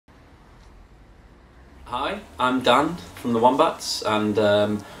Hi, I'm Dan from the Wombats, and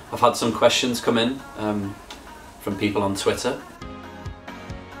I've had some questions come in from people on Twitter.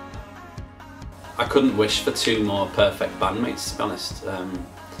 I couldn't wish for two more perfect bandmates, to be honest.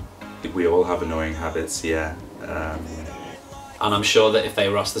 We all have annoying habits, yeah. And I'm sure that if they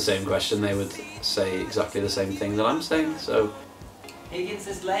were asked the same question, they would say exactly the same thing that I'm saying, so... Higgins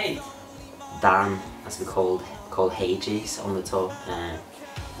is late. Dan, as we call Hages on the tour,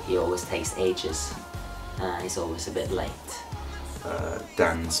 he always takes ages. He's always a bit late.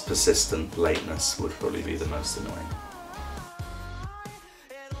 Dan's persistent lateness would probably be the most annoying.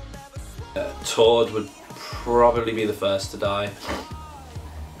 Tord would probably be the first to die.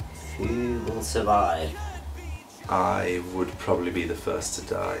 Who will survive? I would probably be the first to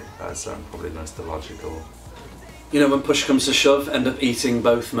die, as I'm probably the most illogical. You know, when push comes to shove, end up eating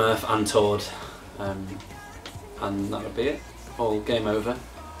both Murph and Tord. And that would be it. All game over.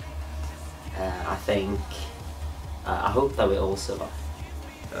 I hope that we all survive.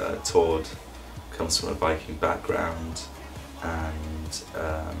 Tord comes from a Viking background, and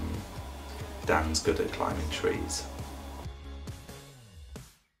Dan's good at climbing trees.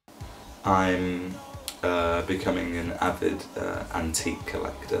 I'm becoming an avid antique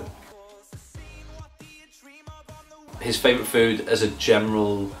collector. His favourite food as a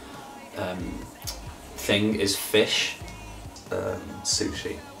general thing is fish.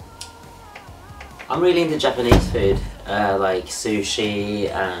 Sushi. I'm really into Japanese food, like sushi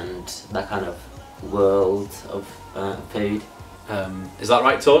and that kind of world of food. Is that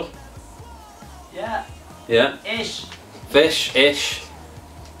right, Tord? Yeah. Yeah? Ish. Fish-ish.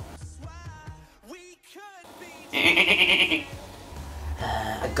 A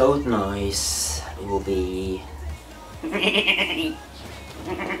goat noise will be...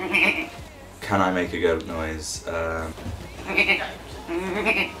 Can I make a goat noise?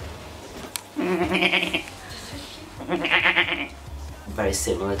 very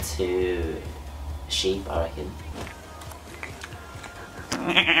similar to sheep, I reckon.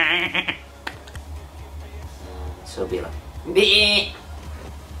 So it'll be like... Bleh!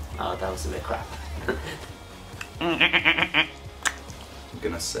 Oh, that was a bit crap. I'm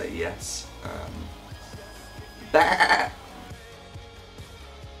gonna say yes. Bah!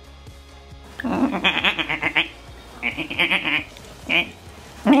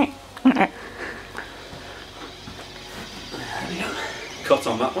 Cut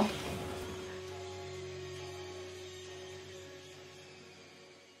on that one.